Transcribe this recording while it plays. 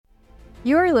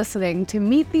You're listening to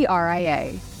Meet the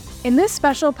RIA. In this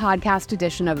special podcast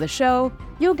edition of the show,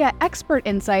 you'll get expert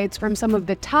insights from some of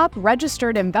the top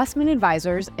registered investment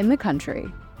advisors in the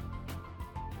country.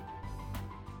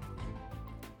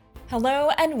 Hello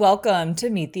and welcome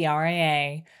to Meet the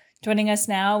RIA. Joining us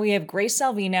now, we have Grace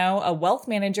Salvino, a wealth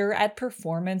manager at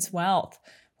Performance Wealth.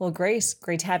 Well, Grace,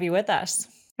 great to have you with us.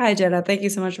 Hi, Jenna. Thank you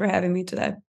so much for having me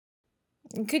today.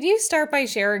 Could you start by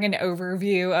sharing an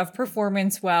overview of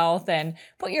Performance Wealth and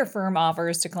what your firm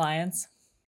offers to clients?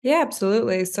 Yeah,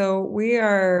 absolutely. So we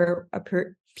are a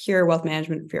pure wealth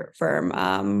management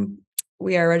firm.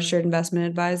 We are a registered investment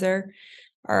advisor,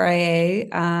 RIA.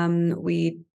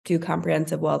 We do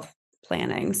comprehensive wealth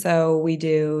planning. So we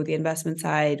do the investment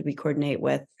side. We coordinate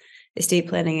with estate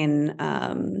planning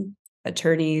and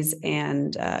attorneys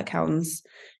and accountants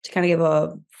to kind of give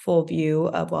a full view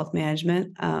of wealth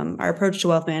management. Our approach to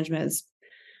wealth management is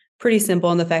pretty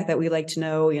simple in the fact that we like to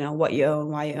know, what you own,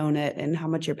 why you own it, and how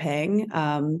much you're paying.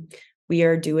 We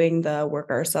are doing the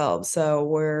work ourselves. So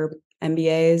we're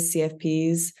MBAs,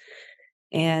 CFPs,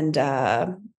 and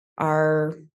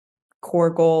our core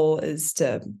goal is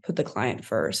to put the client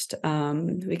first.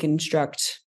 We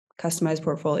construct customized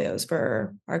portfolios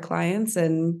for our clients,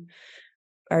 and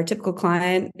our typical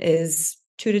client is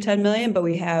 2 to 10 million, but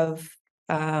we have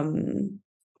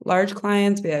large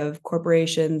clients, we have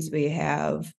corporations, we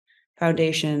have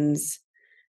foundations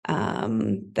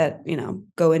that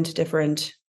go into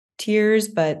different tiers,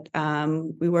 but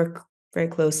we work very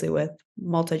closely with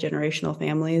multi-generational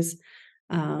families.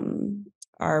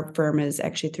 Our firm is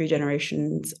actually 3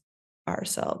 generations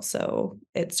ourselves. So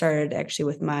it started actually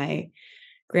with my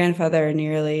grandfather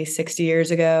nearly 60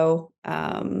 years ago.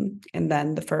 And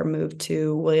then the firm moved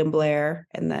to William Blair.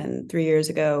 And then 3 years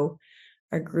ago,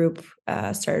 our group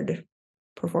started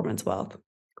Performance Wealth,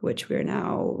 which we are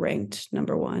now ranked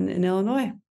number 1 in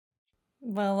Illinois.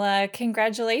 Well,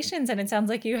 congratulations. And it sounds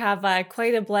like you have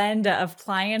quite a blend of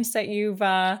clients that you've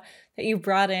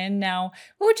brought in. Now,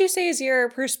 what would you say is your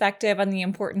perspective on the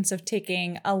importance of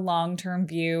taking a long-term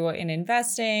view in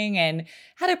investing and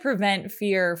how to prevent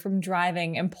fear from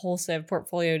driving impulsive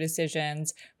portfolio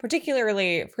decisions,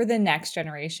 particularly for the next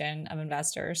generation of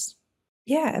investors?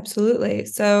 Yeah, absolutely.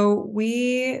 So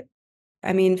fear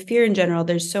in general,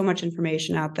 there's so much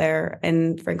information out there,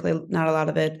 and frankly, not a lot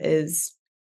of it is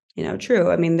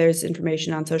true. There's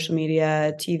information on social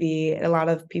media, TV. A lot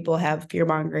of people have fear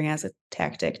mongering as a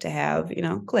tactic to have,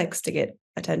 clicks to get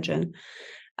attention.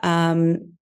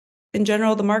 In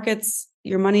general, the markets,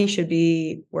 your money should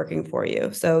be working for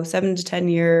you. So 7 to 10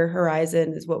 year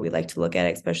horizon is what we like to look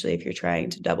at, especially if you're trying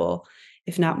to double,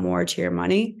 if not more, to your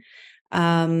money.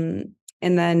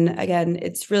 And then again,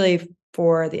 it's really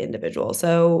for the individual.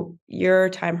 So your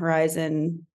time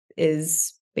horizon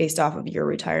is based off of your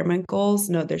retirement goals.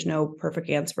 No, there's no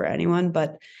perfect answer for anyone,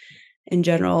 but in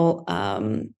general,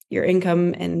 your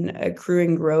income and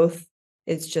accruing growth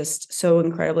is just so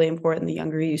incredibly important. The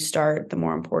younger you start, the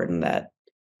more important that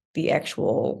the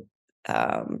actual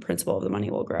principle of the money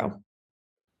will grow.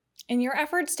 In your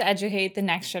efforts to educate the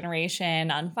next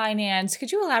generation on finance,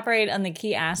 could you elaborate on the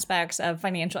key aspects of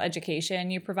financial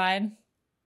education you provide?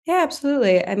 Yeah,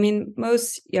 absolutely.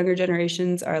 Most younger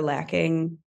generations are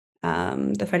lacking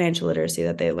the financial literacy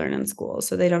that they learn in school.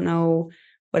 So they don't know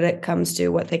what it comes to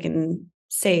what they can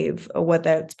save or what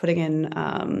that's putting in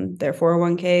their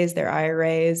 401ks, their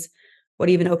IRAs, what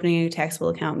even opening a taxable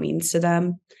account means to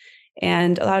them.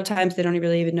 And a lot of times they don't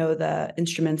really even know the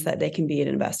instruments that they can be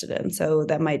invested in. So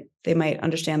they might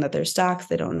understand that there's stocks.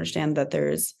 They don't understand that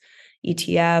there's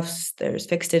ETFs, there's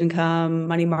fixed income,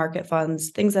 money market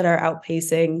funds, things that are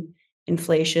outpacing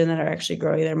inflation that are actually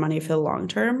growing their money for the long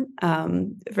term.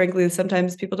 Frankly,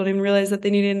 sometimes people don't even realize that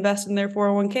they need to invest in their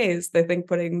 401ks. They think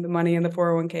putting the money in the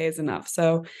 401k is enough.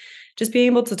 So just being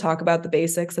able to talk about the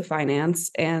basics of finance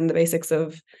and the basics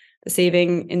of the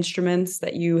saving instruments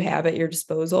that you have at your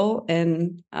disposal,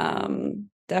 and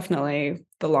definitely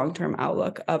the long-term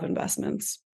outlook of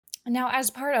investments. Now, as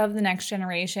part of the next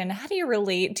generation, how do you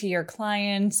relate to your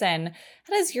clients, and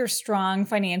how does your strong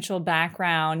financial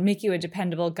background make you a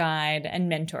dependable guide and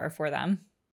mentor for them?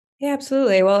 Yeah,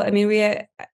 absolutely. Well,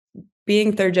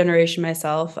 being 3rd generation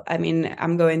myself,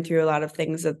 I'm going through a lot of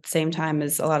things at the same time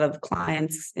as a lot of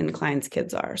clients and clients'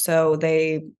 kids are. So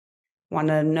they want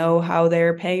to know how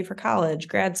they're paying for college,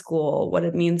 grad school, what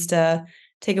it means to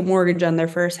take a mortgage on their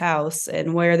first house,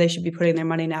 and where they should be putting their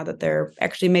money now that they're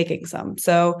actually making some.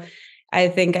 So I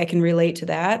think I can relate to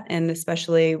that. And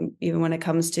especially even when it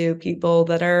comes to people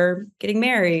that are getting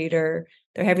married or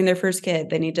they're having their first kid,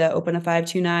 they need to open a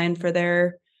 529 for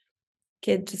their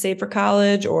kid to save for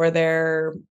college, or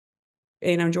their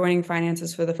joining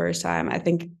finances for the first time. I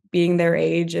think being their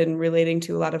age and relating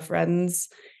to a lot of friends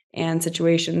and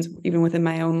situations, even within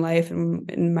my own life and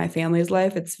in my family's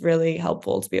life, it's really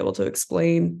helpful to be able to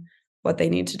explain what they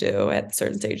need to do at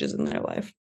certain stages in their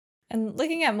life. And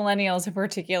looking at millennials in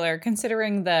particular,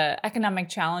 considering the economic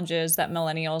challenges that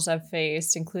millennials have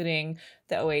faced, including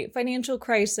the '08 financial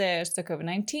crisis, the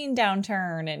COVID-19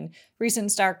 downturn, and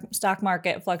recent stock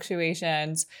market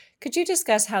fluctuations, could you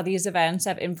discuss how these events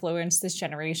have influenced this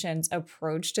generation's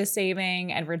approach to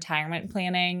saving and retirement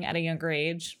planning at a younger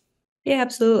age? Yeah,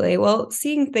 absolutely. Well,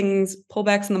 seeing things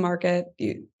pullbacks in the market,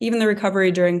 even the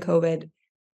recovery during COVID,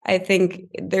 I think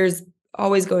there's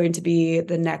always going to be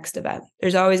the next event.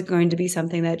 There's always going to be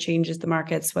something that changes the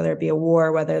markets, whether it be a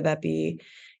war, whether that be,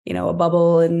 a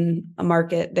bubble in a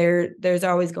market. There's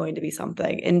always going to be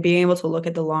something. And being able to look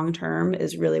at the long term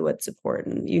is really what's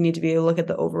important. You need to be able to look at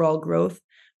the overall growth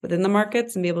within the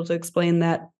markets and be able to explain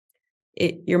that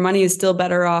your money is still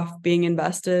better off being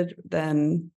invested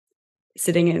than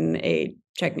sitting in a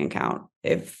checking account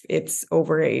if it's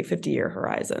over a 50-year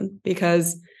horizon,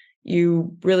 because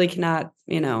you really cannot,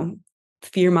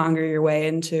 fear monger your way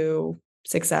into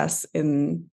success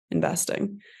in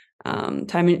investing.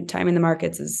 Timing the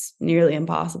markets is nearly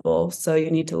impossible. So you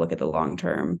need to look at the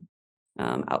long-term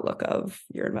outlook of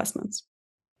your investments.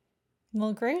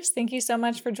 Well, Grace, thank you so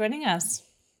much for joining us.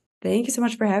 Thank you so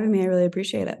much for having me. I really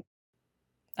appreciate it.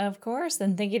 Of course.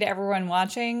 And thank you to everyone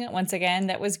watching. Once again,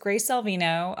 that was Grace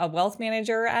Salvino, a wealth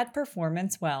manager at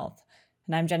Performance Wealth.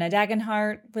 And I'm Jenna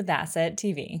Dagenhart with Asset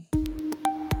TV.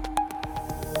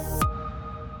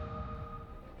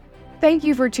 Thank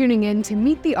you for tuning in to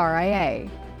Meet the RIA.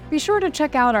 Be sure to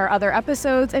check out our other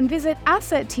episodes and visit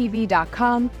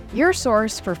assettv.com, your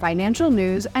source for financial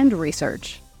news and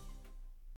research.